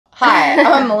Hi,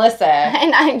 I'm Melissa.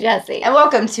 And I'm Jessie. And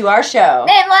welcome to our show.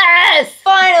 Nameless!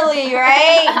 Finally,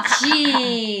 right?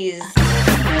 Jeez.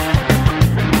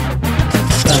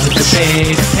 Of the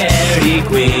big party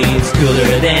queens,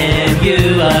 cooler than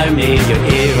you are me. Your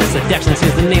ear seductions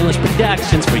is the Nameless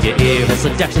Productions. For your ear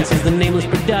seductions is the Nameless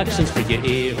Productions. For your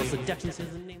ear seductions is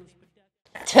the Nameless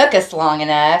Productions. Took us long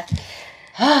enough.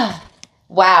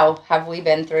 Wow, have we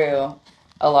been through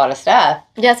a lot of stuff.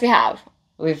 Yes, we have.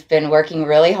 We've been working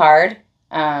really hard.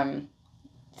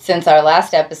 Since our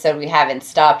last episode, we haven't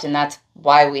stopped, and that's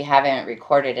why we haven't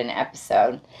recorded an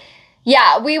episode.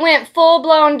 Yeah, we went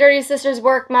full-blown Dirty Sisters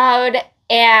work mode,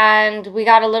 and we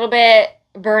got a little bit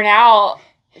burnt out,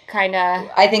 kind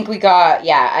of. I think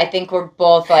we're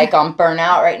both, like, on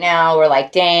burnout right now. We're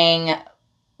like, dang,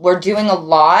 we're doing a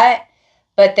lot,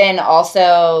 but then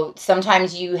also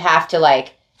sometimes you have to,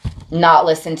 like, not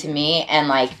listen to me and,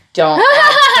 like, don't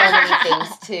add so many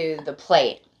things to the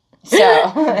plate. So,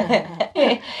 all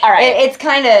right, it's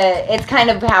kind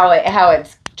of how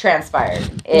it's transpired.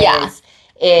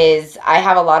 Is I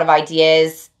have a lot of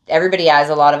ideas. Everybody has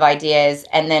a lot of ideas,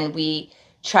 and then we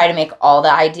try to make all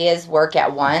the ideas work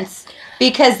at once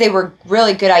because they were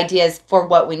really good ideas for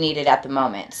what we needed at the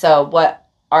moment. So, what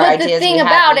our ideas we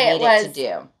needed to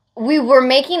do. We were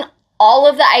making all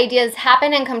of the ideas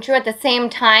happen and come true at the same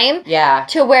time. Yeah.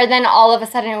 To where then all of a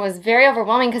sudden it was very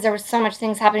overwhelming because there was so much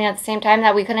things happening at the same time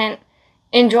that we couldn't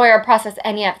enjoy or process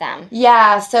any of them.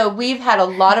 Yeah, so we've had a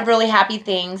lot of really happy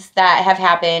things that have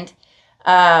happened.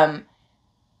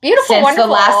 Beautiful, since wonderful.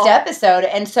 the last episode.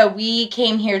 And so we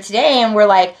came here today and we're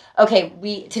like, okay,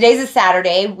 today's a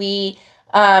Saturday. We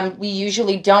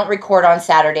usually don't record on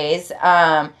Saturdays.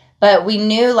 But we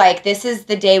knew, like, this is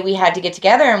the day we had to get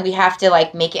together and we have to,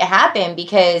 like, make it happen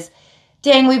because,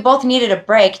 dang, we both needed a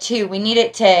break, too. We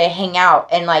needed to hang out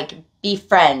and, like, be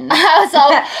friends. So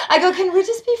I go, can we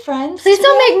just be friends? Please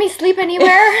don't make me sleep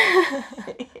anywhere.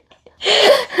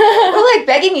 We're, like,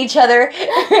 begging each other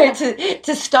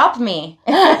to stop me.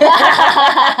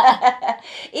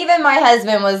 Even my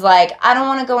husband was like, I don't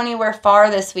want to go anywhere far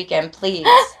this weekend, please.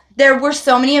 There were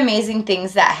so many amazing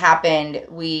things that happened.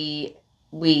 We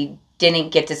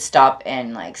didn't get to stop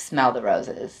and, like, smell the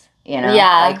roses, you know?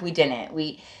 Yeah. Like, we didn't.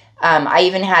 I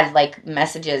even had, like,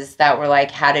 messages that were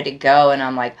like, how did it go? And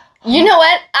I'm like, oh. You know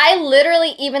what? I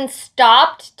literally even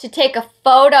stopped to take a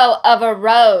photo of a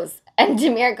rose. And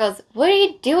Demir goes, what are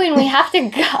you doing? We have to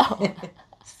go.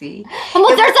 See?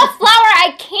 Unless there's a flower,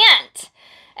 I can't.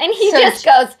 And he just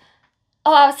goes,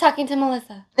 oh, I was talking to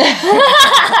Melissa.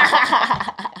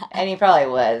 And he probably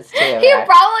was, too. He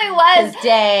probably was.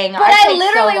 Dang. But I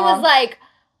literally was like,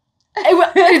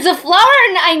 it's a flower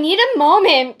and I need a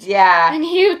moment. Yeah. And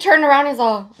he turned around and was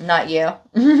all, not you.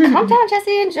 calm down,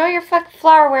 Jessie. Enjoy your fucking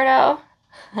flower, weirdo.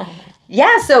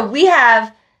 Yeah, so we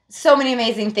have so many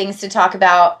amazing things to talk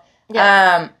about.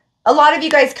 Yes. A lot of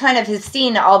you guys kind of have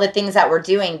seen all the things that we're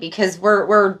doing because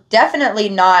we're definitely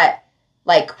not,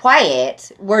 like,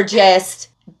 quiet. We're just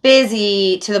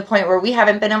busy to the point where we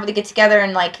haven't been able to get together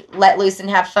and, like, let loose and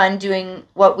have fun doing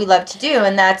what we love to do,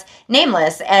 and that's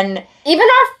Nameless. And even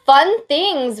our fun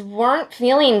things weren't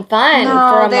feeling fun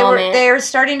for a moment. They were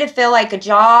starting to feel like a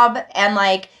job, and,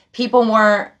 like, people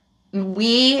weren't.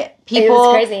 It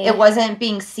was crazy. It wasn't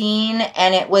being seen,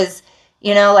 and it was,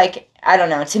 you know, like, I don't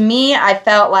know. To me, I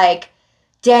felt like,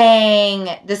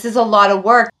 dang, this is a lot of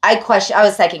work. I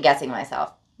was second guessing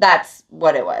myself. That's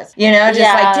what it was. You know, just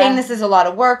like, dang, this is a lot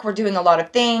of work. We're doing a lot of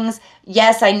things.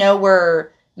 Yes, I know we're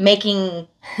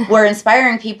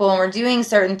inspiring people and we're doing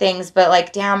certain things, but,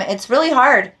 like, damn, it's really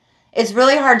hard. It's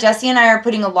really hard. Jessie and I are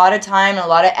putting a lot of time and a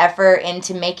lot of effort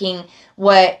into making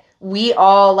what we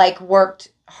all, like, worked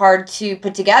hard to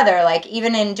put together. Like,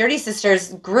 even in Dirty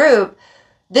Sisters group,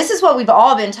 this is what we've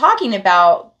all been talking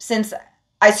about since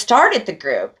I started the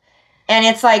group. And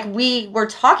it's like we were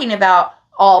talking about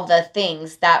all the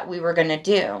things that we were going to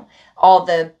do, all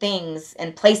the things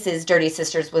and places Dirty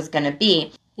Sisters was going to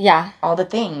be. Yeah. All the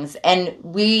things. And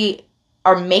we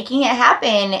are making it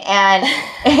happen, and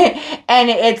and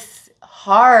it's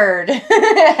hard.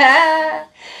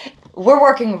 We're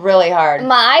working really hard.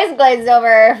 My eyes glazed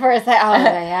over for a second. Oh,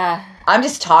 yeah. I'm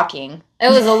just talking. It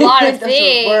was a lot of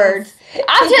things. Words.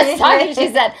 I'm just talking,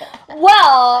 she said.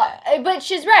 Well, but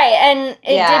she's right. And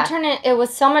it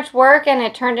was so much work, and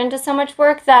it turned into so much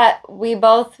work that we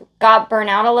both got burnt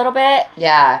out a little bit.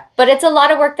 Yeah. But it's a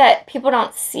lot of work that people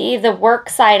don't see, the work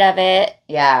side of it.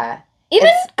 Yeah.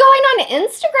 Even going on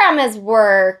Instagram is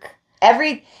work.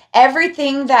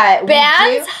 Everything that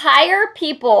bands hire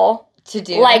people to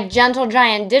do, like Gentle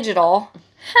Giant Digital.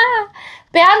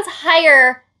 Bands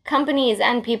hire companies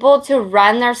and people to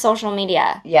run their social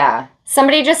media. Yeah.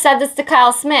 somebody just said this to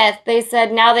Kyle Smith. They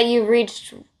said, now that you've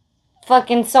reached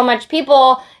fucking so much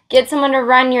people, get someone to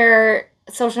run your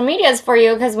social medias for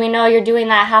you because we know you're doing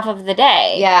that half of the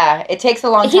day. Yeah, it takes a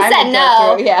long time He said to no.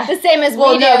 go through. Yeah. The same as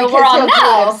well, we no, do. because We're all he'll do it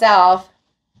no. himself.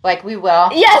 Like we will.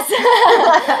 Yes.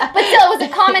 But still, it was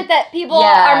a comment that people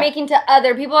are making to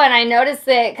other people, and I noticed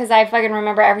it because I fucking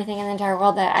remember everything in the entire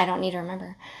world that I don't need to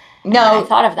remember. No, I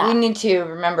thought of that. We need to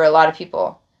remember a lot of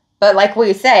people. But like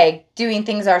we say, doing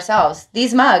things ourselves.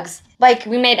 These mugs. Like,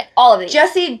 we made all of these.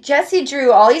 Jesse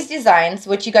drew all these designs,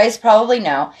 which you guys probably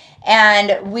know,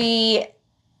 and we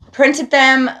printed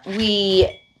them,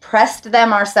 we pressed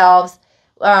them ourselves,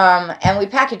 and we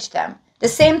packaged them. The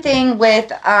same thing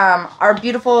with our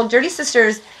beautiful Dirty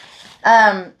Sisters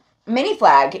mini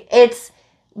flag.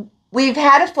 We've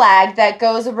had a flag that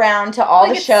goes around to all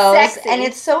the shows, sexy. and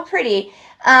it's so pretty.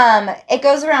 It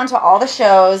goes around to all the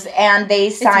shows, and they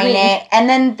sign it, and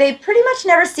then they pretty much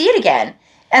never see it again,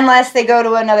 unless they go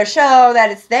to another show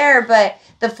that it's there, but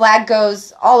the flag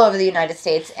goes all over the United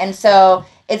States, and so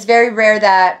it's very rare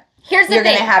that you're going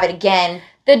to have it again,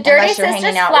 the Dirty unless you're Sisters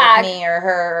hanging out flag with me or her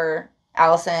or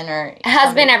Allison or has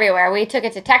somebody. been everywhere. We took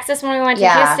it to Texas when we went to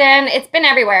Houston. It's been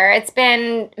everywhere. It's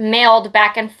been mailed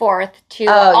back and forth to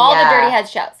all the Dirty Heads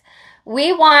shows.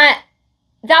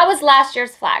 That was last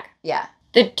year's flag. Yeah.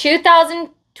 The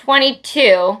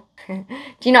 2022, do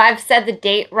you know I've said the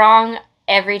date wrong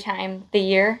every time, the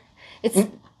year? It's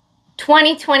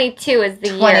 2022 is the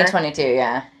year. 2022,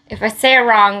 yeah. If I say it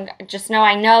wrong, just know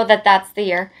I know that that's the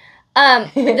year.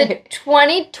 The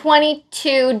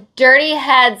 2022 Dirty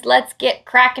Heads Let's Get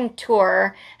Crackin'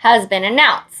 Tour has been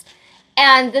announced.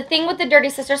 And the thing with the Dirty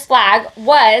Sisters flag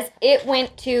was it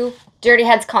went to Dirty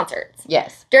Heads concerts.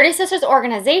 Yes. Dirty Sisters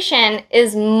organization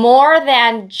is more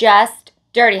than just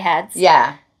Dirty Heads.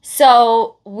 Yeah.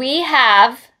 So we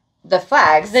have the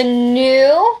flags. The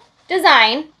new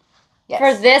design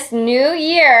for this new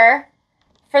year,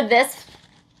 for this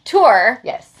tour.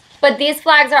 Yes. But these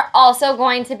flags are also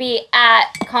going to be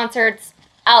at concerts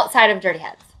outside of Dirty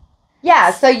Heads.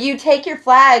 Yeah, so you take your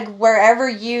flag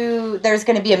wherever there's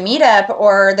going to be a meetup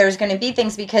or there's going to be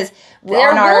things because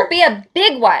there will be a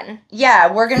big one.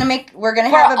 Yeah, we're going to have a big one.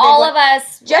 For all of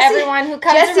us, everyone who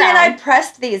comes Jessie around. and I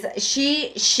pressed these.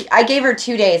 I gave her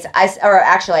 2 days. I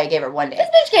gave her 1 day. This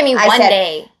bitch gave me one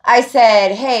day. I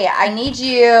said, hey, I need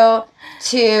you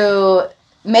to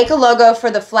make a logo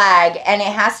for the flag, and it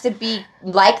has to be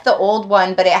like the old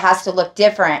one, but it has to look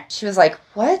different. She was like,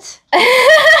 what?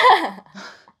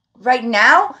 Right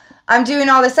now, I'm doing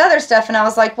all this other stuff, and I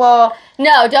was like, well...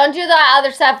 No, don't do the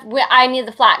other stuff. I need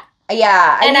the flag.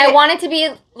 Yeah. I want it to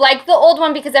be like the old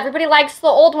one because everybody likes the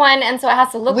old one, and so it has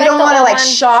to look like the old one. We don't want to,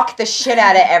 shock the shit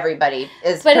out of everybody,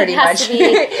 but pretty much. But it has to be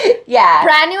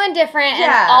brand new and different,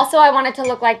 and also I want it to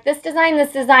look like this design,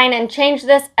 and change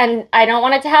this, and I don't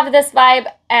want it to have this vibe,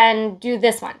 and do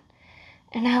this one.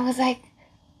 And I was like,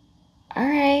 all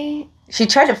right. She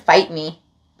tried to fight me,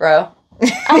 bro.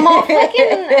 I'm all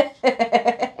fucking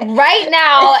right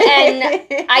now, and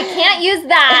I can't use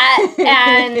that,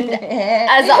 and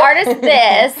as an artist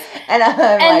this, and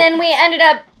then we ended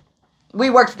up...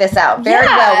 We worked this out very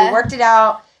well. We worked it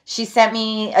out. She sent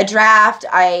me a draft.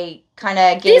 I kind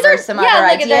of gave her some other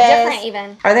ideas. Yeah, they're different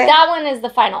even. Are they? That one is the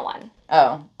final one.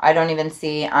 Oh, I don't even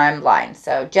see. I'm blind.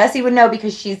 So Jessie would know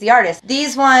because she's the artist.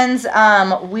 These ones,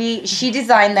 she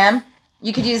designed them.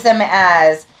 You could use them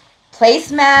as...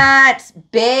 placemats,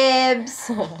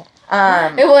 bibs.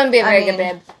 It wouldn't be a very good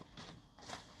bib.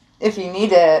 If you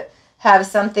need to have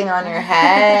something on your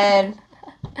head.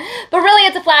 But really,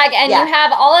 it's a flag, and you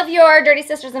have all of your Dirty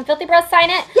Sisters and Filthy Bros sign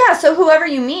it. Yeah, so whoever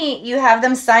you meet, you have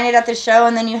them sign it at the show,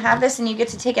 and then you have this, and you get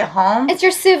to take it home. It's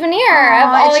your souvenir of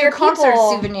all your concert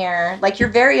souvenir, like your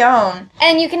very own.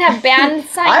 And you can have bands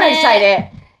sign it. I'm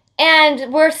excited.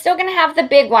 And we're still going to have the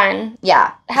big one.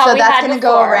 Yeah, so that's going to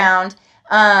go around.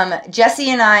 Jessie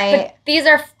and I... But these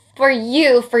are for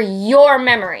you, for your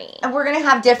memory. And we're going to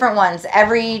have different ones.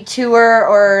 Every tour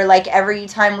or, every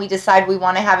time we decide we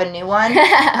want to have a new one,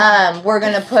 we're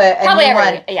going to put a new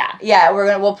one. Yeah. Yeah,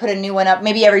 we'll put a new one up.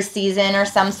 Maybe every season or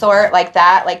some sort like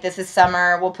that. Like, this is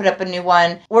summer. We'll put up a new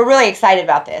one. We're really excited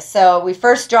about this. So, we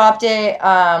first dropped it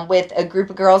with a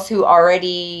group of girls who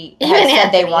already had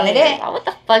said they wanted it. What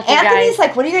the fuck, you Anthony's guys?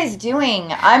 like, what are you guys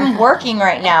doing? I'm working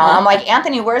right now. I'm like,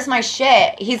 Anthony, where's my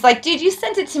shit? He's like, dude, you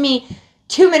sent it to me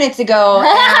 2 minutes ago,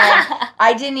 and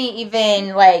I didn't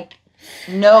even,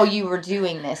 know you were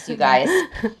doing this, you guys.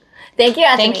 Thank you,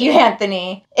 Anthony. Thank you,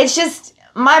 Anthony. It's just,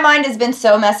 my mind has been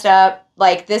so messed up.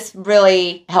 This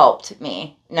really helped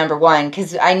me, number one,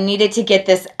 because I needed to get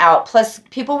this out. Plus,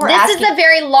 people were asking... This is a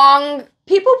very long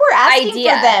People were asking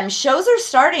idea. for them. Shows are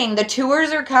starting. The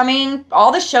tours are coming.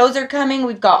 All the shows are coming.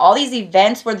 We've got all these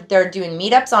events where they're doing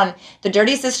meetups on the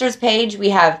Dirty Sisters page. We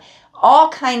have all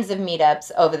kinds of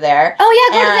meetups over there. Oh,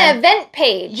 yeah, go to the event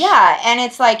page. Yeah, and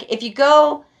it's like, if you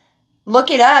go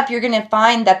look it up, you're going to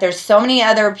find that there's so many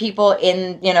other people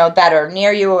that are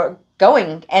near you or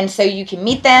going. And so you can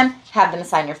meet them, have them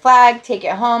sign your flag, take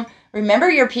it home. Remember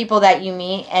your people that you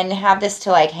meet and have this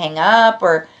to like hang up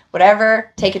or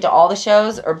whatever, take it to all the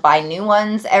shows or buy new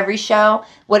ones every show,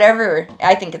 whatever.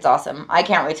 I think it's awesome. I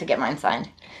can't wait to get mine signed.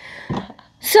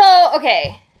 So,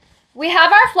 okay, we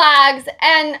have our flags,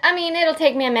 and I mean, it'll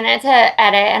take me a minute to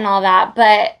edit and all that,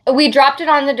 but we dropped it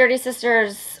on the Dirty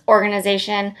Sisters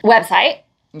organization website.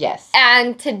 Yes.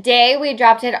 And today we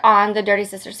dropped it on the Dirty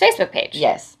Sisters Facebook page.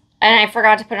 Yes. And I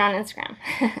forgot to put it on Instagram.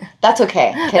 That's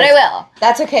okay. But I will.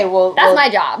 That's okay. That's my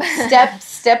job.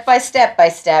 step by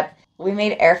step. We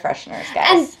made air fresheners,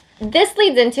 guys. And this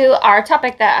leads into our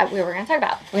topic that we were going to talk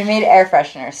about. We made air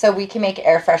fresheners, so we can make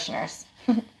air fresheners.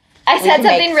 I said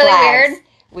something really weird.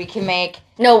 We can make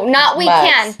No, not we mugs.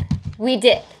 can. We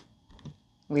did.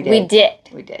 We did. We did.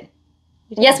 We did.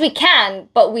 Yes, we can,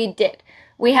 but we did.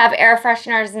 We have air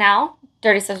fresheners now,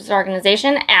 Dirty Sisters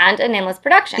Organization, and a Nameless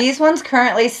Production. These ones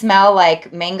currently smell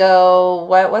like mango,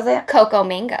 what was it? Cocoa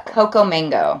Mango. Cocoa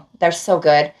mango. They're so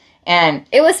good. And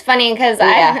It was funny because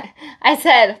I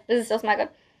said, does it still smell good?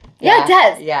 Yeah, it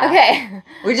does. Yeah. Okay.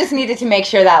 we just needed to make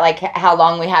sure that, like, how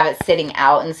long we have it sitting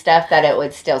out and stuff, that it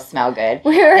would still smell good.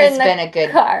 We were It's in the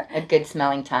been car. a good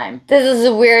smelling time. This is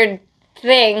a weird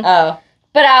thing. Oh.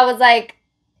 But I was like,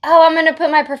 oh, I'm going to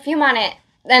put my perfume on it.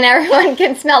 Then everyone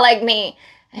can smell like me.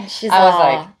 And she's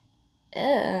I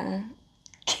was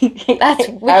ew. That's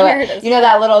weird. You know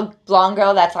that little blonde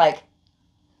girl that's like...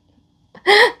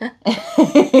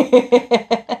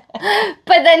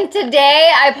 But then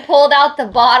today I pulled out the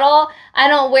bottle. I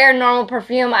don't wear normal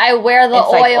perfume. I wear the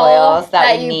oils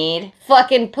that we you need.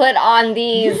 fucking put on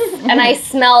these, and I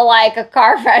smell like a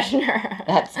car freshener.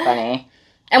 That's funny.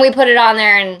 And we put it on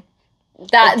there, and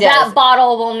that It does.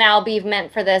 bottle will now be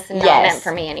meant for this and not Yes. meant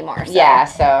for me anymore. So. Yeah,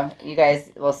 so you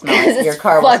guys will smell like, It's your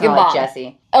car will fucking smell like bomb.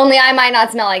 Jessie. Only I might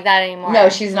not smell like that anymore. No,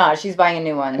 she's not. She's buying a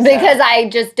new one. So. because I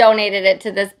just donated it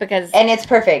to this because And it's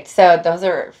perfect. So those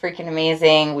are freaking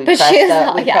amazing. We But pressed she's those.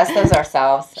 not- We yeah. pressed those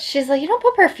ourselves. she's like, you don't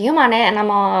put perfume on it, and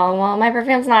I'm all, well, my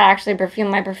perfume's not actually perfume.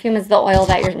 My perfume is the oil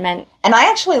that you're meant. And I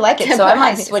actually like it, so I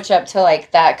might switch up to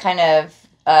like that kind of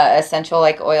essential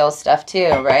like oil stuff too,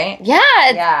 right? Yeah,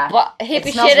 it's Yeah. hippie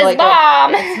It smells shit really is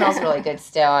bomb. It smells really good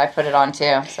still. I put it on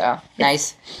too, so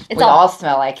nice. it's We all all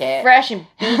smell like it. fresh and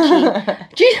beachy.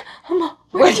 Jeez,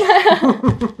 where's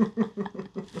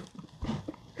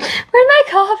my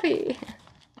coffee?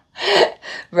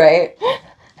 Right?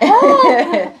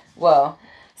 Oh. Whoa.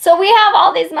 So we have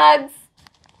all these mugs.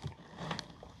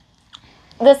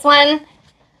 This one.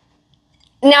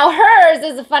 Now hers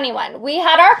is a funny one. We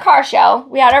had our car show.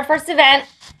 We had our first event,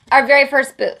 our very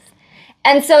first booth.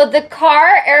 And so the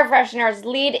car air fresheners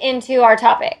lead into our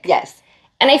topic. Yes.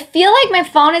 And I feel like my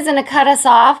phone is going to cut us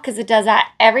off because it does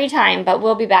that every time, but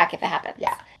we'll be back if it happens.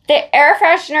 Yeah. The air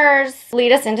fresheners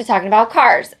lead us into talking about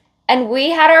cars. And we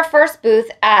had our first booth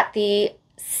at the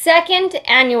second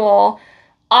annual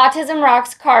Autism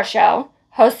Rocks car show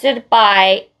hosted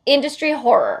by Industry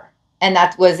Horror. And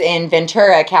that was in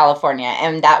Ventura, California.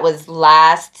 And that was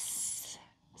last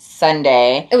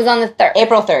Sunday. It was on the 3rd.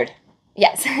 April 3rd.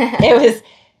 Yes. It was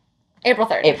April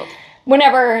 3rd. April.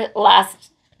 Whenever last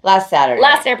Saturday.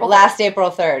 Last April 3rd. Last April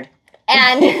 3rd.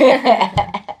 And,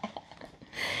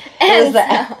 It was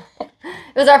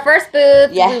it was our first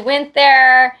booth. Yeah. We went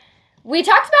there. We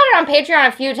talked about it on Patreon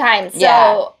a few times. So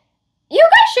Yeah. you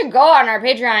guys should go on our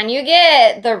Patreon. You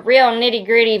get the real nitty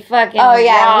gritty fucking Oh,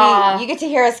 yeah. raw. You get to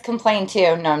hear us complain,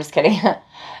 too. No, I'm just kidding.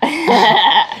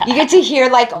 You get to hear,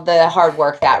 like, the hard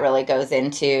work that really goes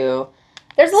into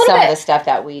There's a little some bit. of the stuff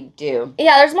that we do.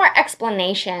 Yeah, there's more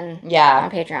explanation Yeah.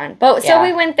 on Patreon. But so Yeah.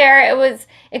 we went there.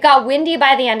 It got windy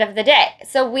by the end of the day.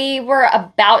 So we were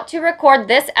about to record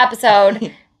this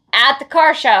episode at the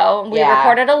car show. We Yeah.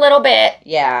 recorded a little bit.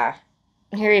 Yeah.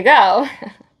 Here you go.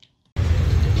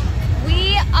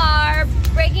 We are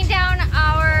breaking down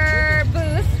our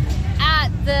booth at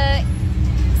the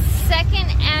second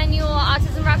annual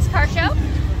Autism Rocks car show,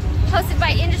 hosted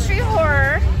by Industry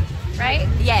Horror, right?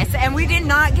 Yes, and we did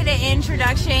not get an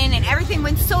introduction, and everything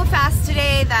went so fast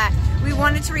today that we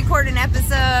wanted to record an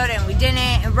episode and we didn't.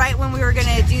 And right when we were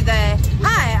gonna do the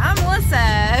 "Hi, I'm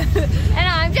Melissa," And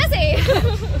I'm Jessie.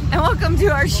 and welcome to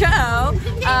our show,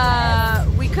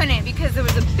 we couldn't because there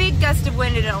was a big gust of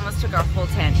wind and it almost took our whole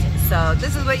tent. So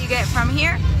this is what you get from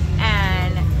here,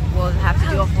 and we'll have to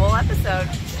do a full episode.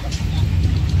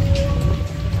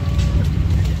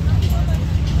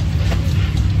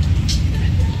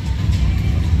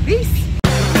 Peace.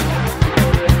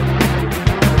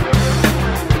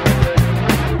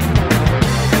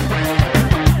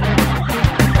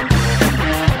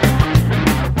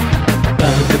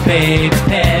 Bunch of babes,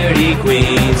 parody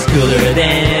queens, cooler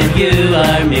than you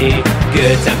or me.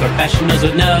 Good time professionals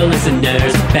with no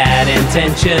listeners, bad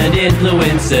intentioned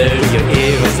influencers. For your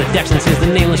ear seductions, here's the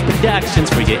Nameless Productions.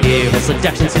 For your ear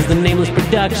seductions, here's the Nameless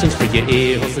Productions. For your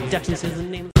ear seductions, here's the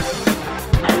Nameless.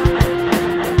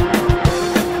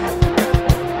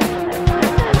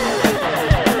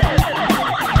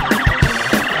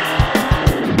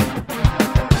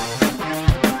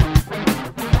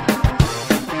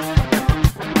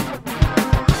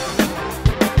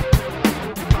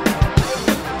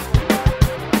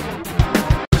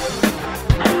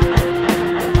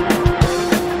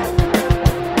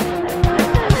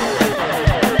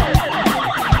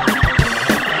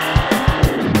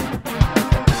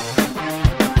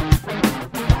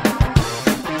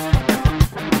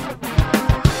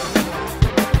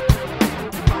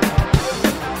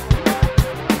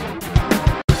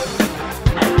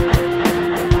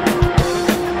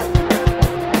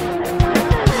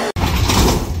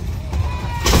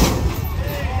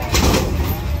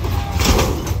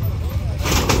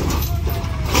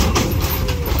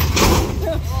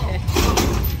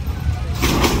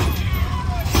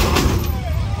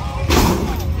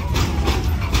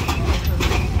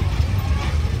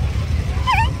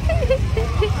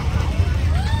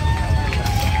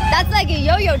 That's like a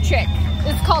yo-yo trick.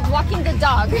 It's called walking the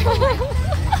dog.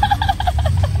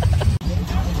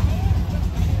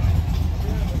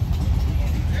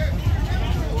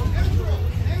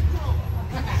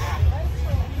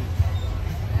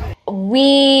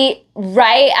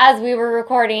 Right as we were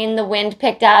recording, the wind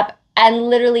picked up and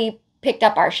literally picked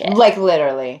up our shit. Like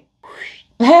literally.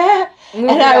 Moved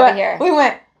it over here. We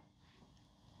went.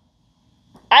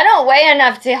 I don't weigh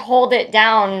enough to hold it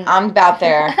down. I'm about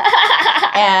there.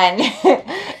 and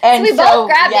So we both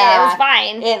grabbed it. It was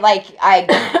fine. It like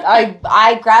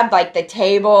I grabbed like the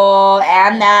table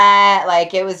and that,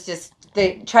 like it was just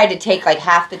tried to take like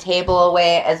half the table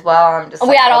away as well. I'm just We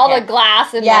like, had all okay. the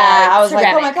glass and I was like,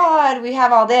 ceramic. oh my god, we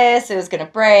have all this. It was gonna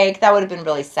break. That would have been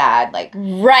really sad. Like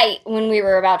Right when we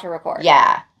were about to record.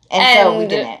 yeah, and so we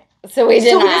didn't. So we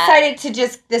did So we not. decided to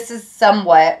just. This is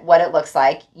somewhat what it looks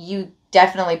like. You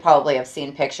definitely probably have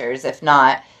seen pictures. If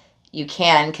not, you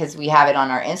can because we have it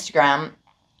on our Instagram.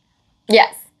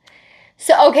 Yes.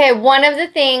 So, okay, one of the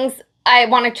things I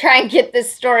want to try and get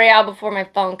this story out before my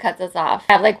phone cuts us off.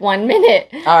 I have like 1 minute.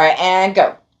 All right, and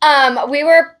go. We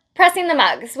were pressing the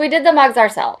mugs. We did the mugs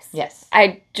ourselves. Yes.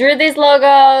 I drew these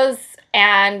logos,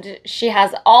 and she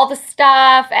has all the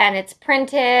stuff, and it's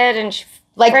printed, and she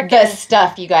Like the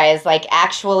stuff, you guys. Like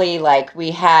actually, like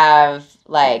we have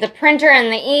like the printer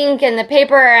and the ink and the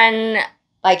paper and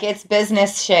like it's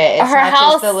business shit. It's her not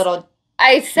house. just the little.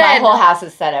 I My said whole house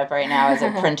is set up right now as a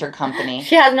printer company.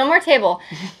 she has no more table,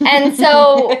 and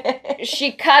so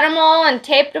she cut them all and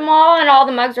taped them all, and all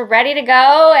the mugs were ready to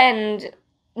go, and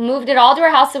moved it all to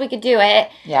her house so we could do it.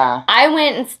 Yeah. I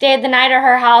went and stayed the night at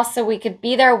her house so we could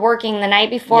be there working the night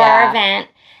before our event,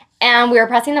 and we were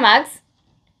pressing the mugs,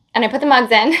 and I put the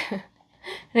mugs in, and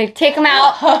I take them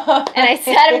out, and I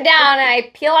set them down, and I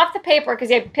peel off the paper because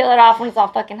you have to peel it off when it's all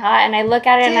fucking hot, and I look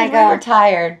at it and I Dude, go, we were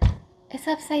tired. it's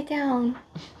upside down.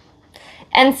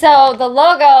 And so the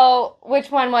logo,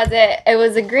 which one was it? It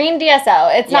was a green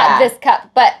DSO. It's not this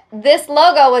cup, but this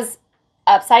logo was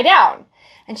upside down.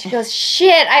 And she goes,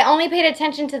 shit, I only paid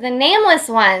attention to the nameless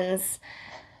ones.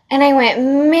 And I went,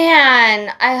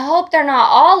 man, I hope they're not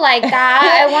all like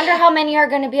that. I wonder how many are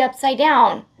going to be upside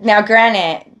down. Now,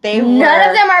 granted, None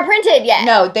of them are printed yet.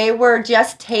 No, they were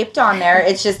just taped on there.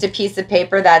 It's just a piece of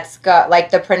paper that's got like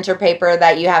the printer paper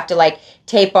that you have to like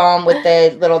tape on with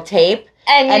the little tape.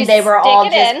 And they were all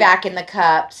just back in the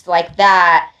cups like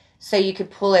that, so you could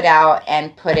pull it out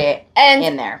and put it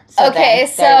in there. So okay,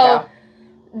 so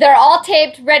they're all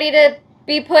taped, ready to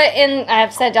be put in.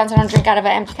 I've set it down so I don't drink out of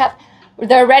an empty cup.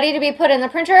 They're ready to be put in the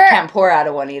printer. Can't pour out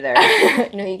of one either.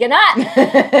 No, you cannot.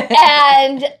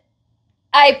 And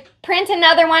I print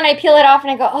another one. I peel it off,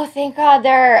 and I go, "Oh, thank God,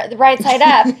 they're the right side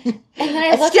up." And then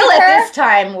I look Still at her. at this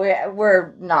time,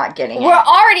 we're not getting it. We're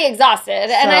already exhausted,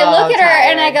 and I look at her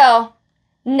tired. and I go,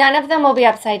 "None of them will be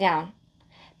upside down,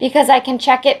 because I can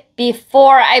check it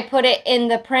before I put it in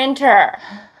the printer."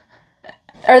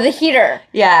 Or the heater.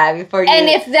 Yeah, before you... And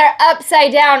if they're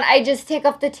upside down, I just take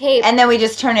off the tape. And then we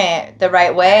just turn it the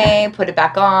right way, put it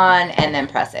back on, and then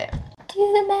press it. Do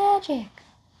the magic.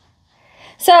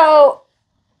 So,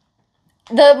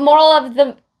 the moral of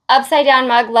the upside down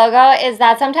mug logo is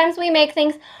that sometimes we make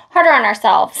things harder on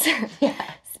ourselves. Yeah.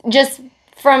 Just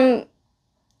from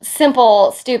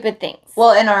simple, stupid things.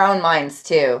 Well, in our own minds,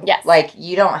 too. Yes. Like,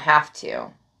 you don't have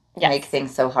to Yes. make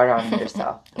things so hard on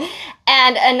yourself.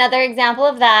 And another example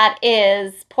of that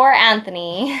is poor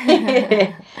Anthony.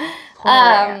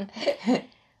 Poor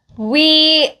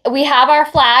We have our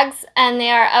flags and they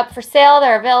are up for sale.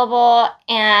 They're available.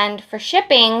 And for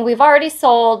shipping, we've already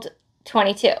sold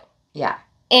 22. Yeah.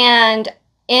 And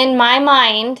in my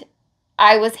mind,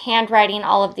 I was handwriting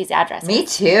all of these addresses. Me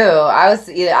too. I was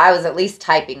at least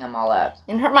typing them all up.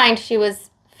 In her mind, she was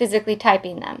physically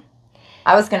typing them.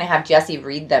 I was going to have Jesse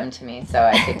read them to me so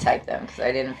I could type them because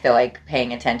I didn't feel like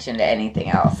paying attention to anything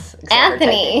else.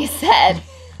 Anthony said,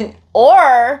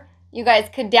 or you guys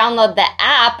could download the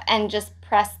app and just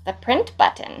press the print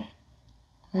button.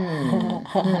 We're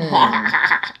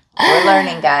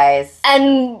learning, guys.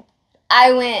 And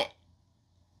I went,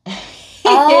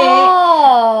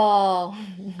 oh.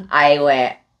 I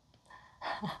went,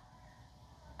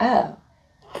 oh.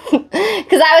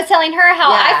 Because I was telling her how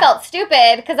I felt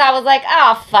stupid because I was like,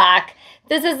 oh, fuck.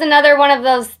 This is another one of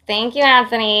those, thank you,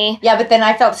 Anthony. Yeah, but then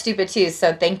I felt stupid too,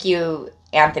 so thank you,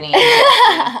 Anthony.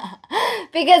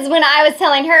 Because when I was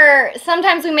telling her,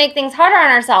 sometimes we make things harder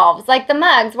on ourselves, like the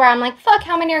mugs, where I'm like, fuck,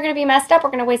 how many are going to be messed up? We're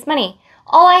going to waste money.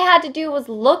 All I had to do was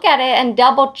look at it and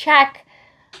double check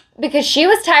because she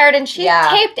was tired and she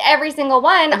taped every single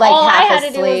one. Like all I half had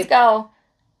to do was asleep. go,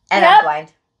 And I'm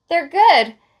blind. they're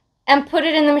good, and put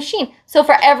it in the machine. So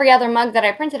for every other mug that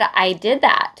I printed, I did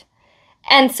that.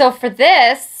 And so for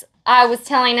this, I was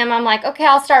telling him, I'm like, okay,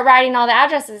 I'll start writing all the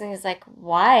addresses. And he's like,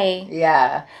 why?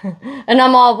 Yeah. And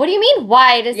I'm all, what do you mean,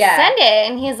 why? To Yeah. send it.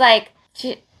 And he's like,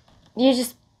 you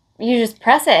just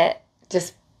press it.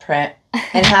 Just print.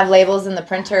 And have labels in the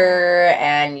printer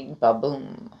and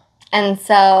ba-boom. And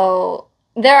so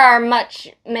there are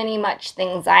many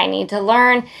things I need to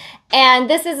learn. And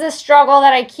this is a struggle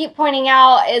that I keep pointing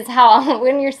out is how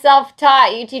when you're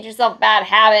self-taught, you teach yourself bad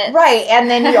habits. Right, and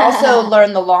then you also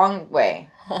learn the long way.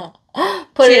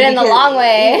 Put it in the long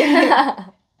way.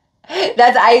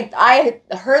 That's I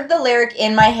heard the lyric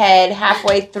in my head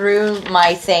halfway through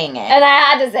my saying it. And I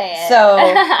had to say it. So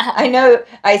I know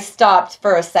I stopped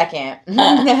for a second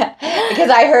because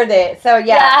I heard it. So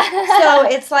yeah. So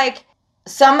it's like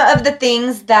some of the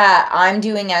things that I'm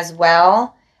doing as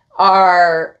well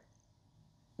are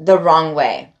the wrong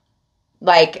way.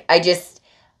 Like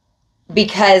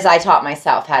because I taught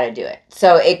myself how to do it.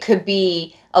 So it could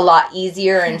be a lot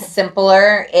easier and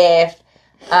simpler if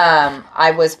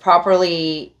I was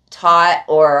properly taught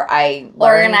or I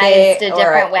learned organized it a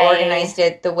different or way. I organized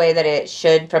it the way that it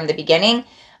should from the beginning.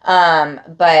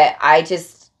 But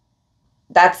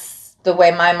that's the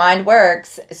way my mind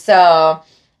works. So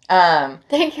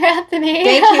thank you, Anthony.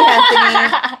 Thank you,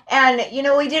 Anthony.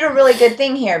 And, we did a really good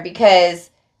thing here because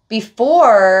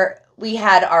before we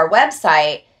had our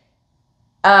website,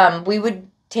 we would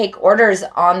take orders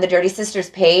on the Dirty Sisters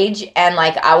page and,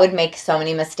 I would make so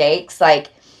many mistakes.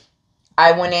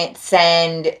 I wouldn't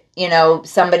send,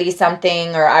 somebody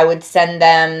something or I would send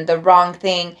them the wrong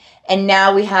thing. And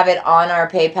now we have it on our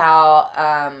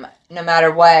PayPal. No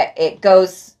matter what, it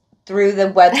goes through the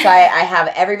website. I have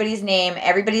everybody's name,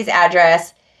 everybody's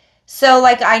address. So,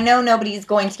 I know nobody's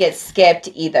going to get skipped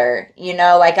either.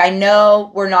 I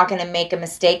know we're not going to make a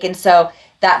mistake. And so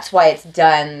that's why it's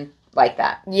done like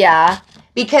that. Yeah.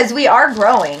 Because we are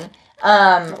growing.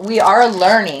 We are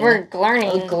learning. We're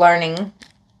learning. Learning.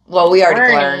 Well, we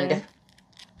already learned.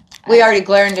 We already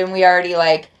learned and we already,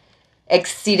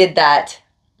 exceeded that.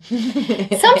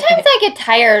 Sometimes I get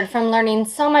tired from learning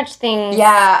so much things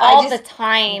all the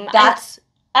time.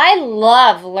 I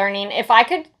love learning. If I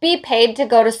could be paid to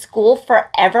go to school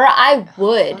forever, I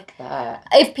would. Fuck that.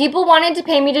 If people wanted to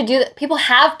pay me to do that, people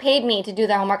have paid me to do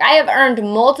their homework. I have earned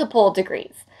multiple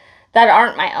degrees that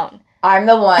aren't my own. I'm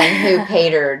the one who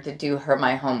paid her to do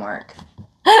my homework.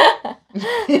 I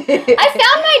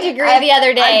found my degree the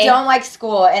other day. I don't like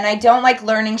school and I don't like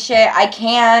learning shit. I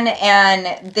can,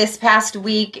 and this past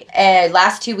week,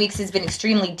 last 2 weeks has been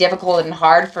extremely difficult and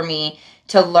hard for me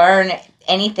to learn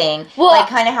anything. Well,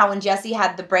 kind of how when Jessie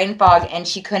had the brain fog and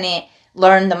she couldn't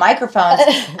learn the microphones,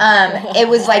 it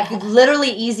was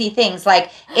literally easy things.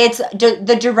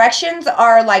 The directions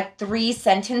are 3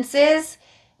 sentences.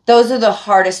 Those are the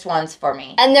hardest ones for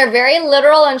me. And they're very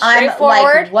literal and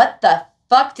straightforward. I'm what the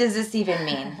fuck does this even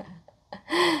mean?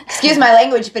 Excuse my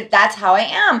language, but that's how I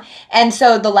am. And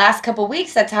so the last couple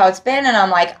weeks, that's how it's been. And I'm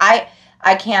like,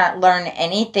 I can't learn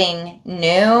anything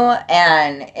new,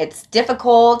 and it's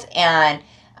difficult. And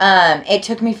It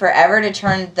took me forever to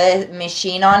turn the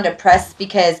machine on to press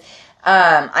because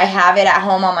I have it at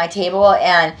home on my table,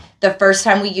 and the first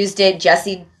time we used it,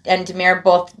 Jesse and Demir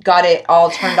both got it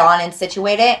all turned on and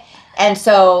situated. And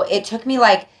so it took me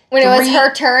like when it was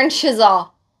her turn, Shazal.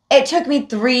 It took me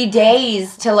 3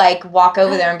 days to like walk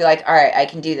over there and be like, all right, I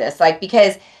can do this. Like,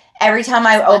 because every time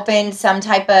I opened some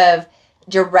type of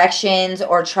directions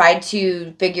or tried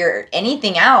to figure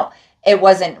anything out, it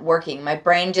wasn't working. My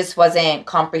brain just wasn't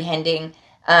comprehending.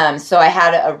 So I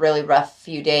had a really rough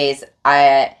few days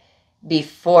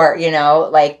before,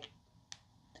 like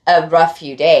a rough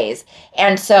few days.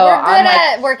 And so we're good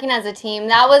at working as a team.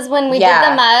 That was when we did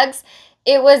the mugs.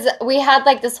 We had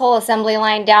like this whole assembly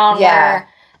line down where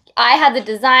I had the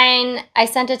design. I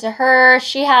sent it to her.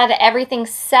 She had everything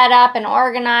set up and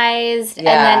organized. And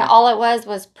then all it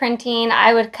was printing.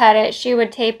 I would cut it. She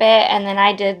would tape it. And then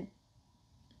I did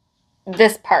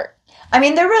this part. I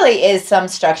mean, there really is some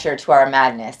structure to our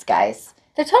madness, guys.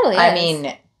 There totally is. I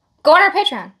mean, go on our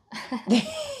Patreon.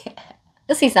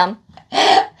 You'll see some.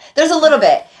 There's a little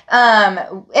bit.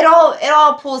 It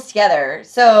all pulls together.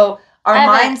 So our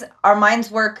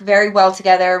minds work very well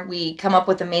together. We come up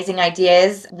with amazing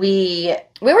ideas. We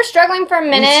were struggling for a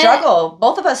minute. We struggle.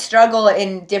 Both of us struggle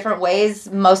in different ways.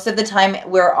 Most of the time,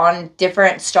 we're on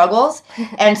different struggles,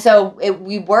 and so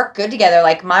we work good together.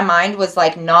 Like my mind was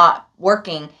like not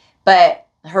working, but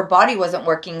her body wasn't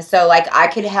working. So like I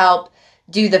could help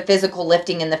do the physical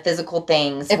lifting and the physical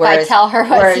things. If I tell her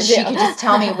what to do. She could just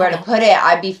tell me where to put it,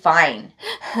 I'd be fine.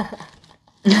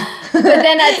 But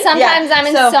then sometimes I'm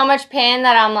in so much pain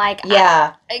that I'm like,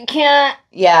 I can't.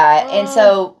 Yeah, and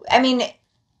so, I mean,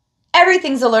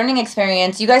 everything's a learning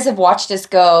experience. You guys have watched us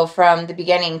go from the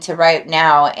beginning to right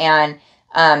now, and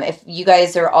if you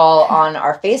guys are all on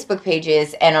our Facebook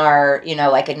pages and our,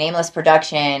 like a Nameless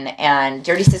Production and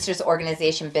Dirty Sisters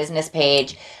Organization business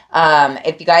page,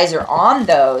 if you guys are on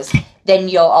those, then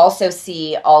you'll also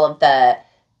see all of the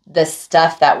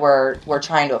stuff that we're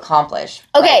trying to accomplish.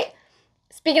 Okay. Like,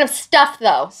 speaking of stuff,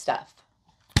 though.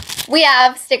 We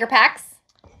have sticker packs.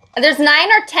 There's 9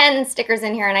 or 10 stickers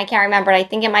in here, and I can't remember. I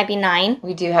think it might be 9.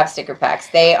 We do have sticker packs.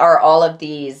 They are all of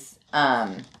these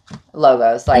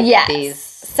logos. Like these.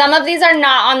 Some of these are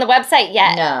not on the website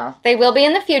yet. No. They will be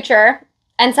in the future,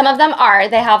 and some of them are.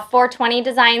 They have 420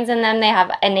 designs in them. They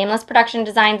have a Nameless Production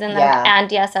designs in them and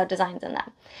DSO designs in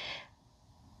them.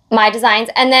 My designs.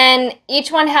 And then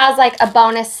each one has like a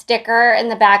bonus sticker in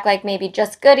the back, like maybe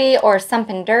Just Goody or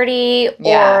Something Dirty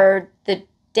or the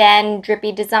Den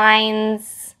Drippy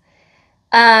Designs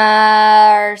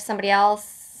or somebody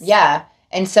else. Yeah.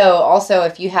 And so also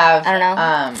if you have... I don't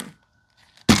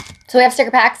know. So we have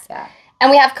sticker packs. Yeah. And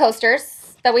we have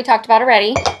coasters that we talked about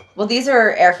already. Well, these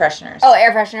are air fresheners. Oh,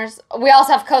 air fresheners. We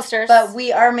also have coasters. But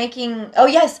we are making... Oh,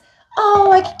 yes.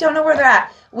 Oh, I don't know where they're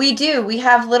at. We do. We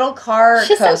have little car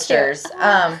coasters.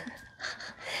 So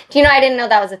do you know, I didn't know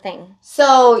that was a thing.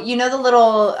 So, you know the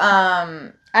little...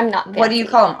 I'm not fancy. What do you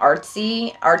call them?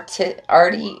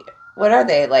 Arty? What are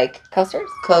they? Like... Coasters?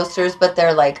 Coasters, but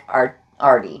they're like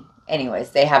arty.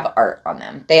 Anyways, they have art on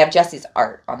them. They have Jesse's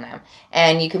art on them.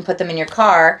 And you can put them in your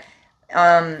car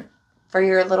for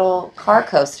your little car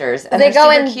coasters. And they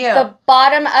go in the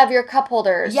bottom of your cup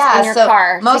holders in your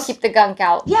car to keep the gunk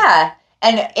out. Yeah.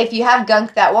 And if you have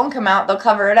gunk that won't come out, they'll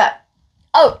cover it up.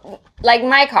 Oh, like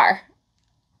my car.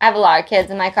 I have a lot of kids,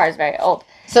 and my car is very old.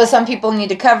 So some people need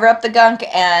to cover up the gunk,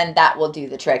 and that will do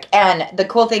the trick. And the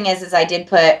cool thing is I did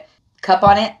put cup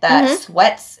on it that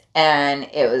sweats, and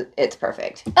it's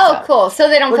perfect. Oh, so cool. So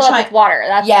they don't fill up with water.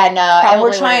 That's and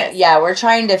we're trying. Yeah, we're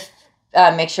trying to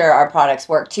make sure our products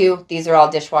work too. These are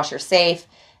all dishwasher safe.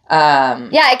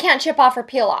 I can't chip off or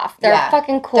peel off. They're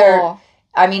fucking cool.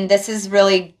 This is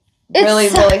really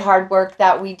hard work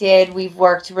that we did. We've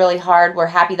worked really hard. We're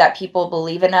happy that people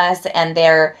believe in us, and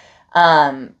they're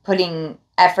putting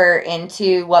effort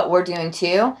into what we're doing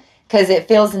too. Because it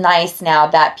feels nice now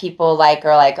that people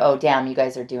are like, oh damn, you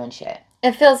guys are doing shit.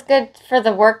 It feels good for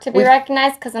the work to be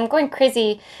recognized because I'm going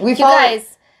crazy.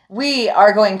 We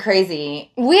are going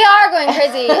crazy. We are going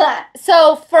crazy.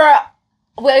 So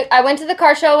I went to the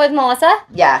car show with Melissa.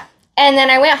 Yeah. And then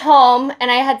I went home, and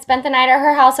I had spent the night at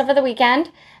her house over the weekend.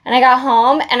 And I got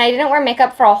home, and I didn't wear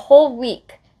makeup for a whole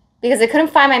week because I couldn't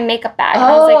find my makeup bag. And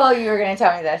I was like, you were going to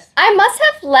tell me this. I must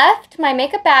have left my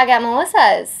makeup bag at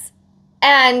Melissa's.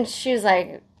 And she was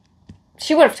like,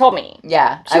 she would have told me.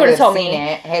 Yeah. She would have told me.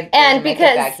 Hey, and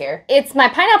because bag here. It's my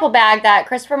pineapple bag that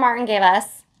Christopher Martin gave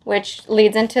us, which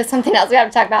leads into something else we have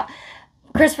to talk about.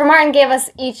 Christopher Martin gave us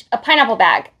each a pineapple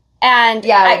bag. And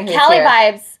at Cali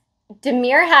Vibes,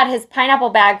 Demir had his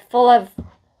pineapple bag full of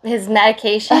his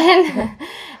medication.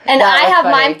 And I have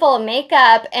funny. mine full of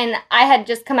makeup, and I had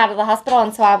just come out of the hospital,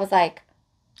 and so I was like...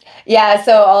 Yeah,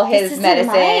 so all his This isn't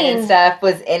medicine and mine. stuff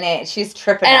was in it. She's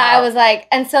tripping And out. I was like...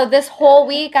 And so this whole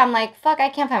week, I'm like, fuck, I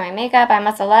can't find my makeup. I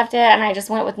must have left it, and I just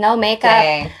went with no makeup.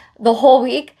 Dang. The whole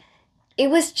week. It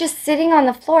was just sitting on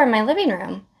the floor in my living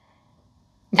room.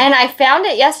 And I found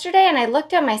it yesterday, and I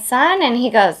looked at my son, and he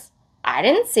goes... I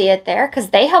didn't see it there because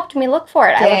they helped me look for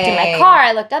it. Dang. I looked in my car.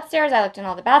 I looked upstairs. I looked in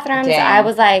all the bathrooms. Dang. I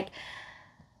was like...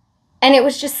 And it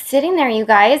was just sitting there, you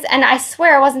guys. And I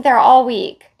swear it wasn't there all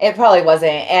week. It probably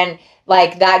wasn't. And,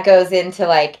 like, that goes into,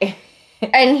 like,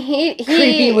 And he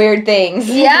creepy, weird things.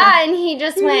 Yeah, and he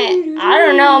just went, I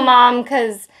don't know, Mom,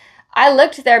 because I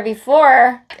looked there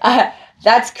before.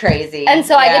 That's crazy. And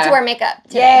so I get to wear makeup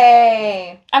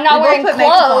today. Yay. I'm not We wearing both put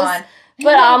makeup clothes, on.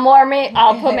 but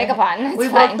I'll put makeup on. It's We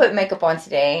fine. both put makeup on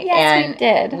today. Yes, and we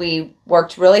did. we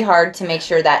worked really hard to make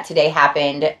sure that today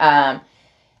happened.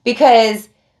 Because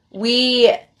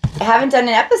we haven't done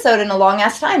an episode in a long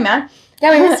ass time, man.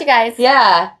 Yeah, we missed you guys.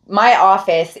 Yeah. My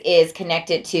office is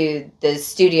connected to the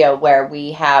studio where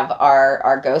we have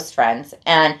our ghost friends.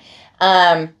 And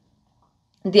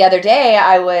the other day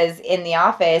I was in the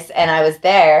office and I was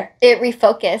there. It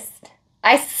refocused.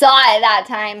 I saw it that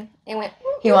time. It went...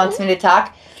 He wants me to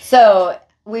talk. So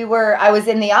I was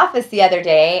in the office the other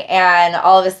day, and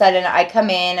all of a sudden I come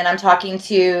in and I'm talking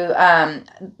to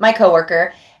my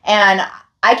coworker, and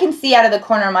I can see out of the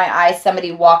corner of my eye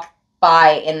somebody walk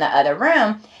by in the other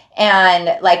room,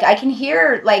 and like I can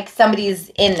hear like somebody's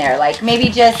in there, like maybe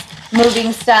just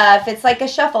moving stuff. It's like a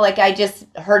shuffle, like I just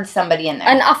heard somebody in there.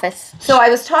 An office. So I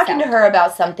was talking to her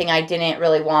about something I didn't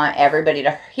really want everybody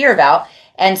to hear about.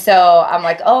 And so I'm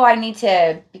like, oh, I need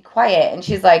to be quiet. And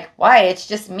she's like, why? It's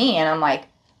just me. And I'm like,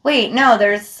 wait, no,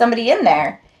 there's somebody in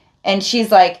there. And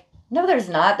she's like, no, there's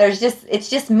not. It's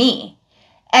just me.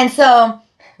 And so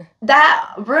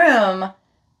that room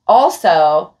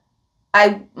also,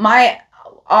 my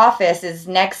office is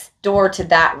next door to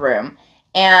that room.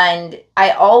 And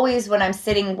I always, when I'm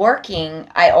sitting working,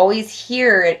 I always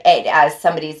hear it as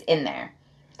somebody's in there.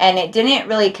 And it didn't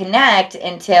really connect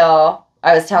until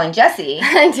I was telling Jessie.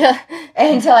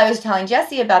 until I was telling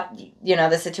Jessie about,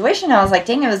 the situation. I was like,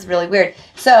 dang, it was really weird.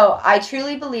 So I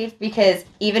truly believe, because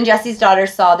even Jessie's daughter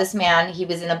saw this man. He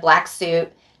was in a black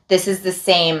suit. This is the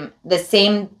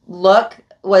same look,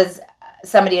 was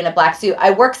somebody in a black suit.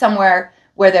 I work somewhere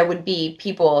where there would be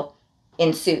people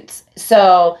in suits.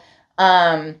 So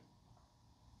when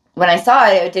I saw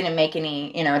it, it didn't make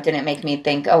me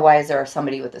think, oh, why is there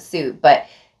somebody with a suit? But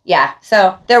yeah,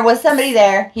 so there was somebody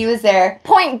there. He was there.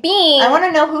 Point being, I want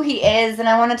to know who he is, and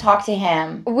I want to talk to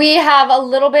him. We have a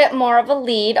little bit more of a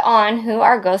lead on who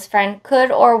our ghost friend could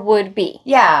or would be.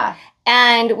 Yeah.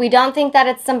 And we don't think that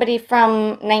it's somebody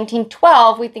from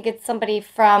 1912. We think it's somebody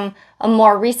from a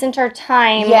more recenter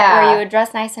time where you would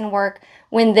dress nice and work.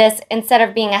 When this, instead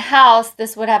of being a house,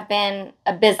 this would have been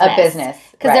a business. A business.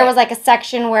 Because there was like a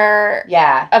section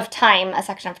a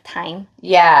section of time.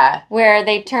 Yeah. Where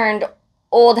they turned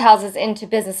old houses into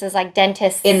businesses like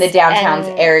dentists. In the downtown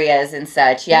areas and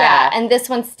such, yeah. And this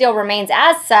one still remains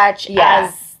as such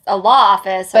as a law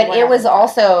office. But it was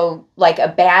also like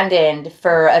abandoned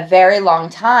for a very long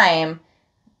time.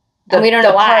 And we don't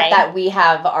know why. The part that we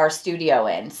have our studio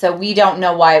in. So we don't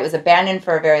know why it was abandoned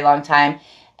for a very long time.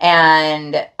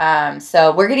 And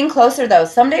so we're getting closer, though.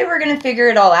 Someday we're going to figure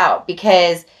it all out,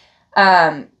 because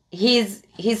he's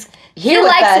here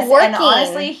with us. Working. And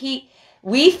honestly,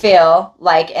 we feel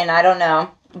like, and I don't know,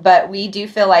 but we do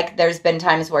feel like there's been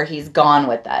times where he's gone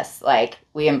with us. Like,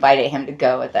 we invited him to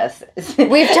go with us.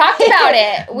 We've talked about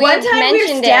it. One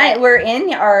time we're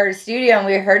in our studio and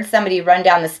we heard somebody run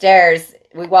down the stairs.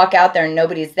 We walk out there and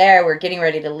nobody's there. We're getting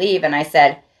ready to leave. And I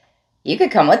said, you could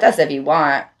come with us if you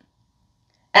want.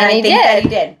 And I think that he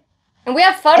did. And we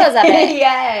have photos of it.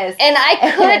 Yes. And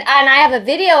I have a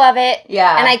video of it.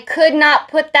 Yeah. And I could not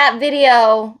put that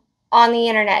video on the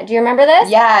internet. Do you remember this?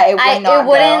 Yeah, it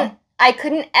wouldn't. I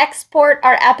couldn't export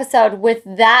our episode with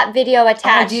that video attached.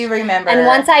 I do remember. And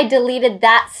once I deleted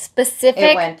that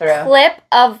specific clip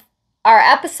of our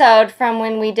episode from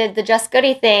when we did the Just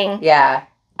Goody thing. Yeah.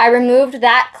 I removed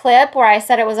that clip where I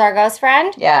said it was our ghost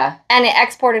friend. Yeah. And it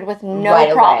exported with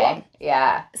no problem. Away.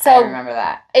 Yeah. So I remember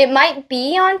that. It might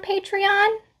be on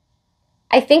Patreon.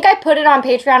 I think I put it on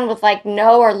Patreon with like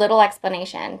no or little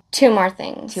explanation. Two more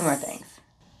things.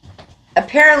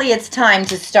 Apparently it's time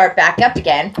to start back up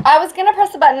again. I was going to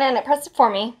press the button and it pressed it for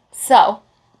me. So,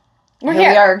 here we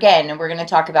are again, and we're going to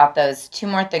talk about those 2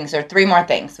 more things, or 3 more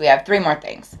things. We have 3 more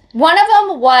things. One of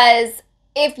them was,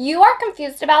 if you are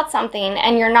confused about something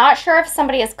and you're not sure if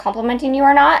somebody is complimenting you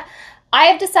or not, I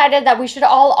have decided that we should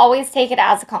all always take it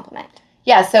as a compliment.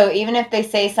 Yeah, so even if they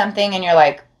say something and you're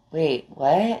like, wait,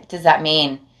 what does that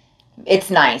mean? It's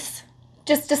nice.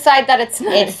 Just decide that it's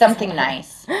nice. It's something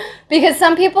nice. Because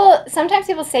sometimes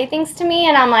people say things to me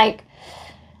and I'm like,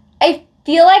 I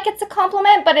feel like it's a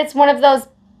compliment, but it's one of those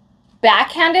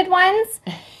backhanded ones.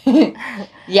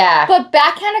 Yeah. But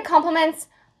backhanded compliments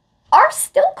are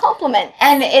still compliments.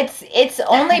 And it's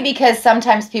only because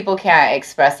sometimes people can't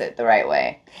express it the right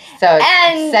way. So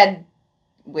it's said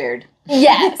weird.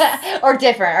 Yes. Or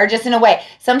different, or just in a way.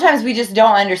 Sometimes we just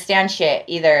don't understand shit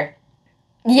either.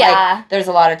 Yeah. Like, there's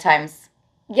a lot of times.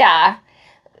 Yeah.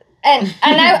 And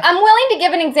I'm willing to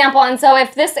give an example. And so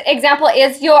if this example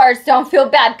is yours, don't feel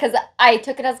bad because I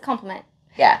took it as a compliment.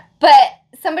 Yeah. But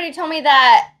somebody told me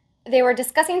that they were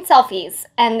discussing selfies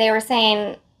and they were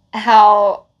saying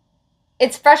how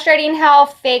it's frustrating how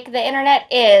fake the internet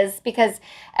is because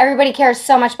everybody cares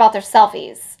so much about their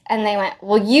selfies. And they went,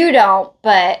 well, you don't,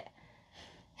 but...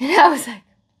 And I was like,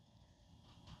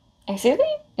 excuse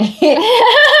me?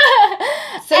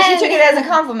 So she took it as a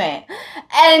compliment.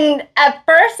 And at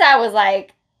first I was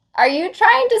like, are you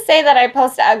trying to say that I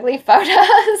post ugly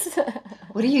photos?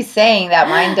 What are you saying? That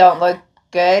mine don't look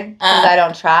good because I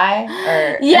don't try?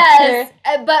 Or Yes,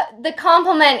 but the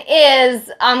compliment is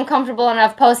I'm comfortable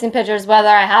enough posting pictures whether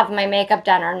I have my makeup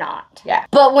done or not. Yeah.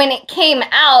 But when it came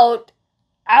out,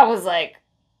 I was like,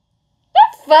 the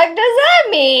fuck does that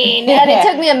mean? And it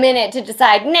took me a minute to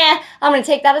decide, nah, I'm going to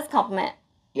take that as a compliment.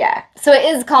 Yeah. So it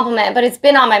is a compliment, but it's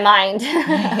been on my mind.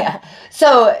 Yeah.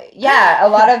 So, yeah, a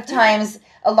lot of times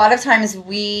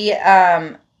we,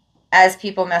 as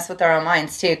people, mess with our own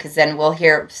minds, too, because then we'll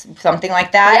hear something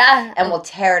like that, Yeah. and we'll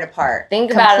tear it apart.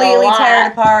 Think about it a lot. Completely tear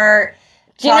it apart.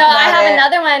 Do you know, I have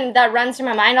another one that runs through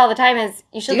my mind all the time is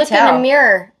you should look in the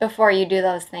mirror before you do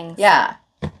those things. Yeah.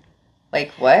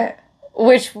 Like, what?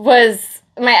 Which was,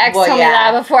 my ex told me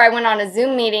that before I went on a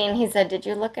Zoom meeting. He said, did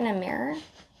you look in a mirror?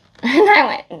 And I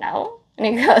went, no. And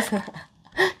he goes,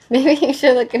 maybe you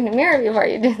should look in the mirror before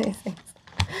you do these things.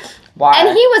 Why? And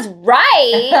he was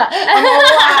right.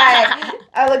 Why?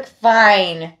 I look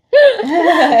fine. But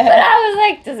I was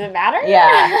like, does it matter?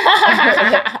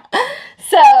 Yeah.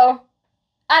 So,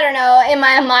 I don't know. In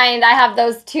my mind, I have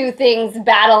those two things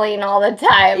battling all the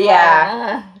time.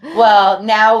 Yeah. Well,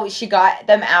 now she got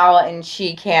them out and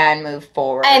she can move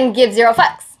forward. And give 0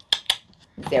 fucks.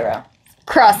 0.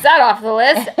 Cross that off the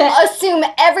list. Assume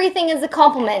everything is a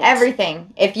compliment.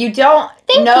 Everything. If you don't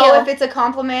know if it's a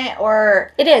compliment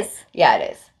or... It is. Yeah,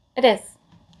 it is. It is.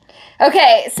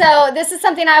 Okay, so this is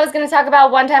something I was going to talk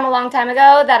about one time a long time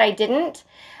ago that I didn't.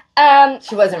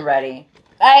 She wasn't ready.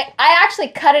 I actually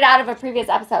cut it out of a previous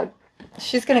episode.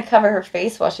 She's going to cover her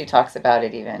face while she talks about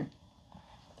it even.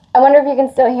 I wonder if you can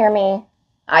still hear me.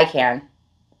 I can.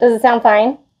 Does it sound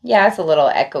fine? Yeah, it's a little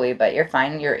echoey, but you're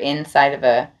fine. You're inside of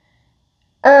a...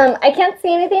 I can't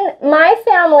see anything. My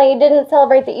family didn't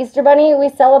celebrate the Easter Bunny. We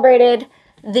celebrated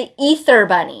the Ether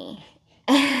Bunny.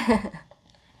 And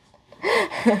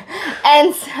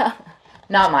so...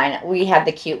 Not mine. We had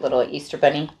the cute little Easter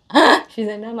bunny. She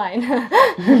said, not mine.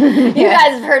 You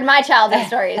guys have heard my childhood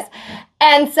stories.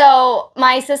 And so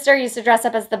my sister used to dress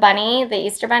up as the bunny, the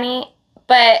Easter bunny,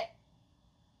 but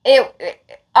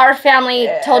our family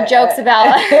told jokes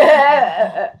about she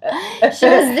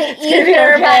was the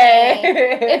Ether Bunny.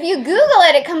 If you Google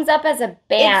it, it comes up as a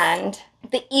band.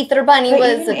 The Ether Bunny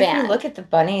was a band. If you look at the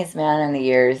bunnies, man, in the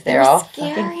years, they're all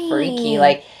scary. fucking freaky.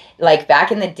 Like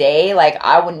back in the day, like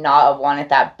I would not have wanted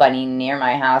that bunny near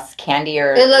my house. Candy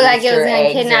or it looked like it was Easter gonna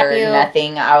eggs kidnap or you.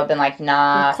 nothing. I would have been like,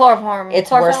 nah. Chloroform. It's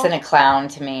worse than a clown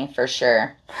to me, for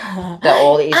sure. The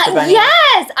old Easter bunny.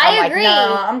 Yes, I agree. Like,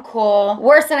 no, I'm cool.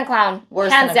 Worse than a clown.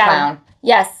 Worse Hands than a down. clown.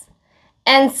 Yes.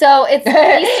 And so it's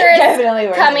Easter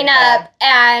is coming up,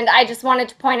 and I just wanted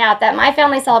to point out that my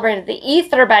family celebrated the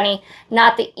Ether Bunny,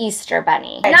 not the Easter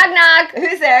Bunny. Hey. Knock knock.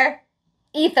 Who's there?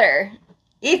 Ether.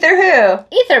 Ether who?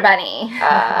 Ether Bunny.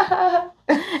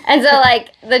 And so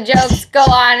like the jokes go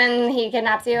on and he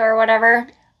kidnaps you or whatever.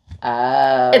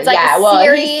 It's like a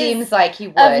series he seems like he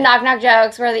would. of knock knock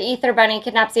jokes where the Ether Bunny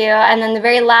kidnaps you, and then the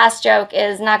very last joke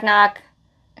is knock knock.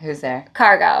 Who's there?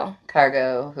 Cargo.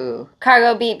 Cargo who?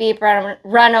 Cargo beep beep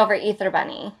run over Ether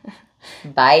Bunny.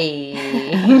 Bye.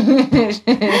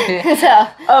 So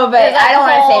but I don't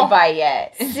want to say bye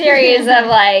yet. Series of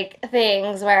like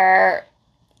things where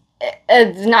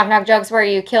knock knock jokes where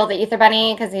you kill the Ether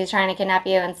Bunny because he's trying to kidnap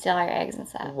you and steal your eggs and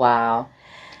stuff. Wow,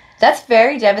 that's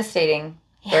very devastating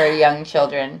for young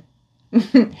children.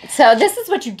 So this is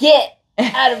what you get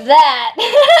out of that.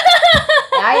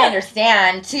 I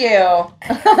understand too.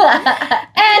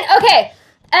 And okay,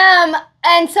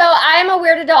 and so I'm a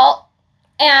weird adult.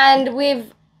 And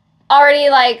we've already,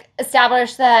 like,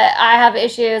 established that I have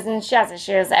issues and she has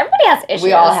issues. Everybody has issues.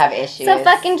 We all have issues. So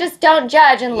fucking just don't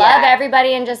judge and love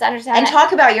everybody and just understand and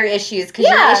talk about your issues, because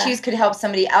your issues could help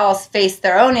somebody else face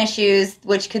their own issues,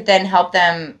 which could then help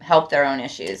them help their own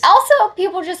issues. Also,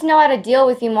 people just know how to deal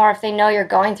with you more if they know you're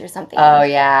going through something. Oh,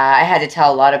 yeah. I had to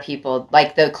tell a lot of people,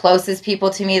 like the closest people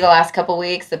to me the last couple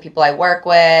weeks, the people I work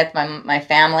with, my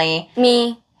family.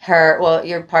 Me. Her. Well,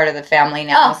 you're part of the family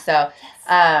now, so...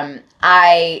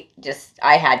 I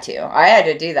had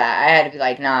to do that. I had to be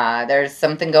like, nah, there's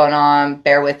something going on.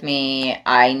 Bear with me.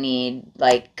 I need,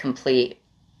 like, complete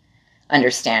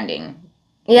understanding.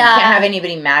 Yeah. You can't have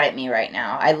anybody mad at me right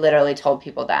now. I literally told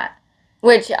people that.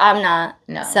 Which I'm not.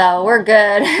 No. So we're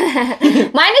good.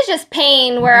 Mine is just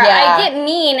pain where I get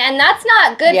mean, and that's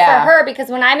not good for her, because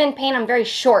when I'm in pain, I'm very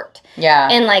short. Yeah.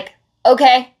 And like,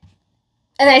 okay.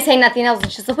 And then I say nothing else,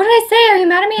 and she's like, what did I say? Are you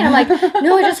mad at me? And I'm like,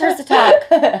 no, it just hurts to talk.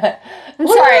 I'm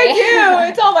what sorry. What did I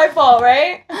do? It's all my fault,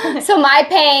 right? So my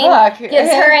pain gives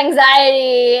her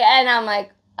anxiety, and I'm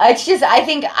like... It's just, I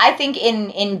think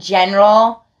in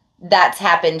general, that's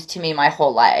happened to me my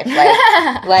whole life.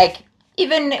 Like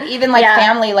even like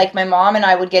family, like my mom and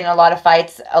I would get in a lot of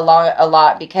fights a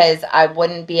lot because I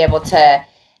wouldn't be able to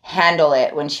handle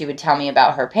it when she would tell me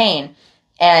about her pain.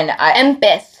 And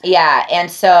Empath. Yeah, and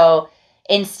so...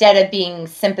 Instead of being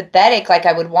sympathetic like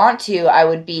I would want to, I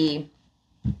would be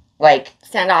like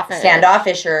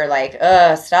standoffish or like,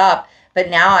 stop. But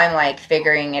now I'm like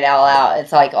figuring it all out.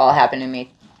 It's like all happened to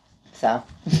me. So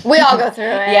we all go through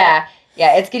it. Yeah,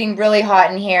 it's getting really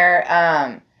hot in here.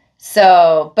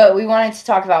 But we wanted to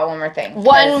talk about one more thing.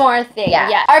 One more thing.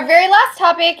 Yeah. Our very last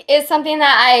topic is something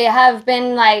that I have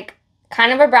been like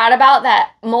kind of a brat about,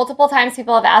 that multiple times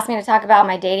people have asked me to talk about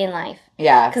my dating life.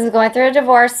 Yeah. Because I'm going through a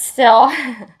divorce still.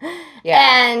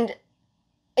 Yeah. And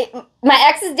my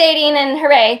ex is dating, and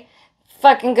hooray,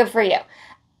 fucking good for you.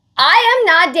 I am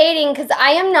not dating because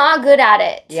I am not good at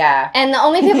it. Yeah. And the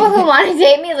only people who want to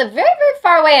date me live very, very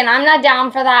far away, and I'm not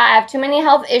down for that. I have too many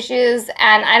health issues,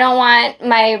 and I don't want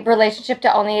my relationship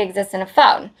to only exist in a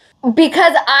phone.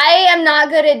 Because I am not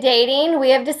good at dating, we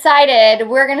have decided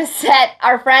we're going to set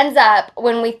our friends up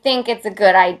when we think it's a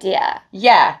good idea.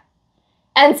 Yeah.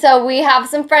 And so we have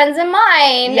some friends in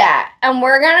mind. Yeah. And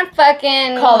we're going to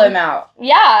fucking... Call them out.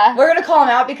 Yeah. We're going to call them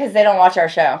out because they don't watch our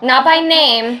show. Not by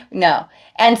name. No.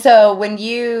 And so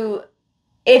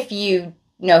if you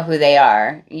know who they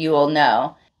are, you will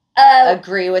know.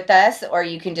 Agree with us, or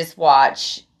you can just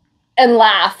watch. And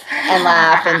laugh.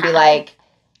 And be like,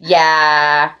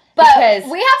 yeah... But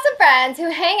we have some friends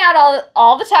who hang out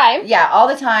all the time. Yeah, all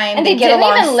the time. And they get didn't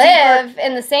along even live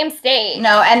in the same state.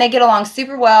 No, and they get along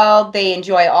super well. They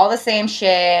enjoy all the same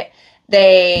shit.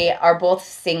 They are both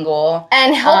single.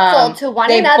 And helpful to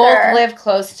one another. They both live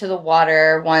close to the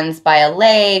water. One's by a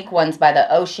lake, one's by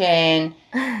the ocean.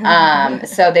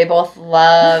 So they both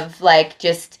love, like,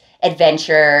 just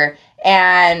adventure.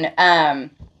 And,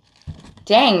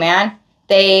 dang, man.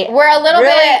 We're a little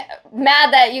bit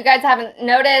mad that you guys haven't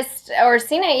noticed or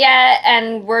seen it yet,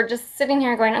 and we're just sitting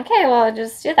here going, okay, well,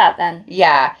 just do that then.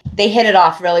 Yeah, they hit it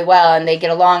off really well, and they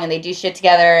get along, and they do shit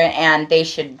together, and they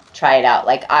should try it out.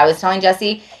 Like, I was telling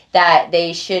Jesse that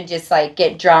they should just, like,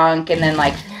 get drunk and then,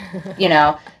 like, you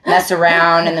know, mess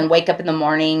around and then wake up in the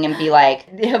morning and be like,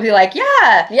 he'll be like,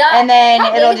 yeah. And then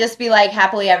it'll just be, like,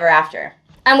 happily ever after.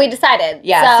 And we decided.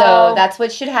 Yeah, so that's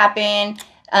what should happen.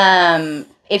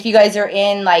 If you guys are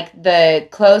in, like, the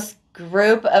close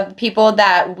group of people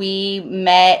that we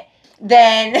met,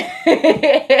 then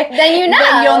then you know.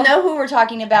 Then you'll know who we're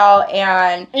talking about,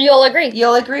 and you'll agree.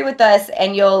 You'll agree with us,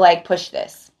 and you'll, like, push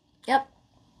this. Yep.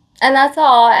 And that's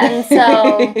all. And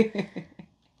so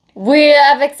we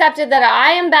have accepted that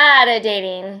I am bad at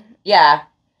dating. Yeah.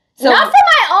 So, not for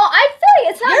my own. I feel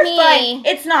like it's not me. Fine.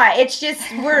 It's not. It's just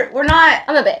we're not.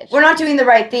 I'm a bitch. We're not doing the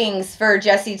right things for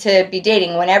Jessie to be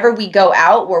dating. Whenever we go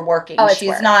out, we're working. Oh,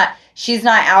 she's not. She's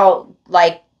not out,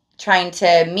 like, trying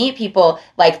to meet people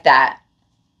like that.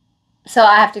 So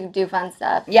I have to do fun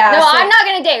stuff. Yeah. No, I'm not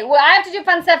gonna date. Well, I have to do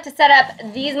fun stuff to set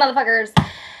up these motherfuckers.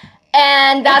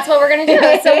 And that's what we're gonna do.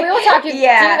 So we will talk to you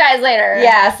guys later.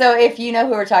 Yeah. So if you know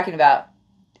who we're talking about,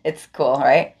 it's cool,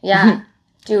 right? Yeah.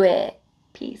 Do it.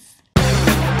 Peace.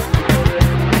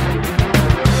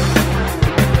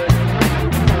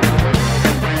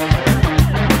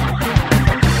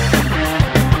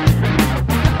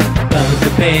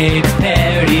 Babes,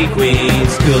 party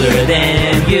queens, cooler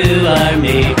than you or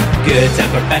me. Good time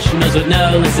professionals with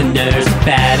no listeners,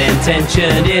 bad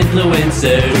intentioned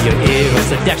influencers. For your earhole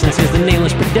seductions, here's the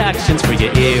Nameless Productions. For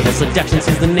your earhole seductions,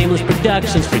 here's the Nameless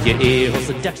Productions. For your earhole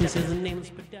seductions, here's the Nameless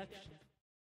Productions.